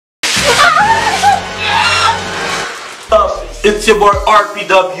It's your boy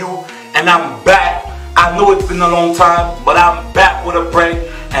RPW, and I'm back. I know it's been a long time, but I'm back with a prank,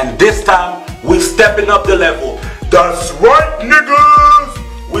 and this time we're stepping up the level. That's right, niggas!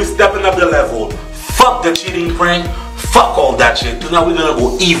 We're stepping up the level. Fuck the cheating prank. Fuck all that shit. Now we're gonna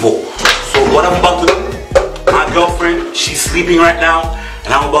go evil. So what I'm about to do, my girlfriend, she's sleeping right now,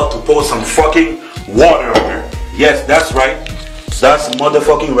 and I'm about to pour some fucking water on her. Yes, that's right. That's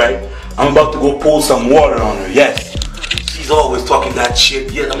motherfucking right. I'm about to go pour some water on her. Yes. She's always talking that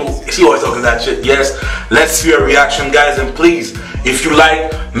shit. Yes, she's always talking that shit. Yes. Let's see her reaction, guys. And please, if you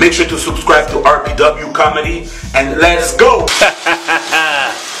like, make sure to subscribe to RPW Comedy. And let's go.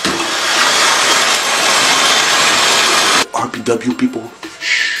 RPW people,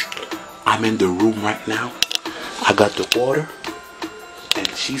 shh. I'm in the room right now. I got the water. And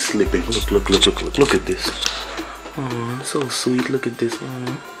she's sleeping. Look at this. Oh, so sweet. Look at this.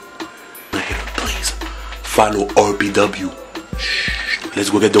 Please follow RPW. Shh. Let's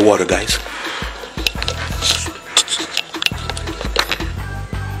go get the water, guys.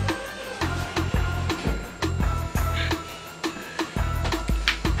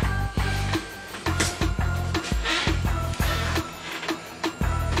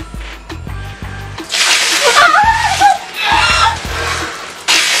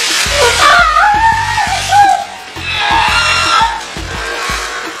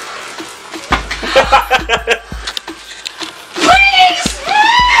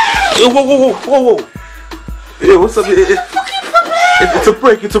 Whoa. Yeah, what's up? It's a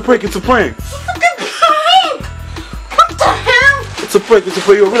prank. It's a prank. It's a prank. What the hell? It's a prank. It's a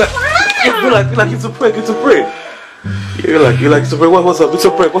prank. You're like it's a prank. It's a prank. You're like it's a prank. What's up? It's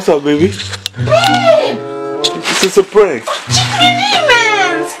a prank. What's up, baby? Babe! It's a prank.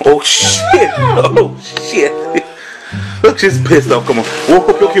 Oh shit! Oh shit! Look, she's pissed off. Come on.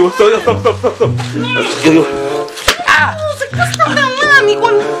 Okay. Stop.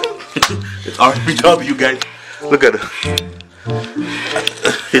 It's RPW, guys. Look at her.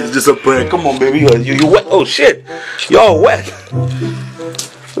 It's just a prank. Come on, baby. You wet? Oh shit! Y'all wet.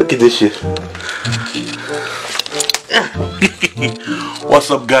 Look at this shit.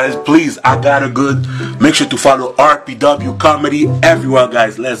 What's up, guys? Please, I got a good. Make sure to follow RPW Comedy everywhere,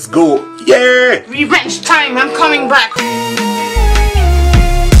 guys. Let's go. Yeah! Revenge time. I'm coming back.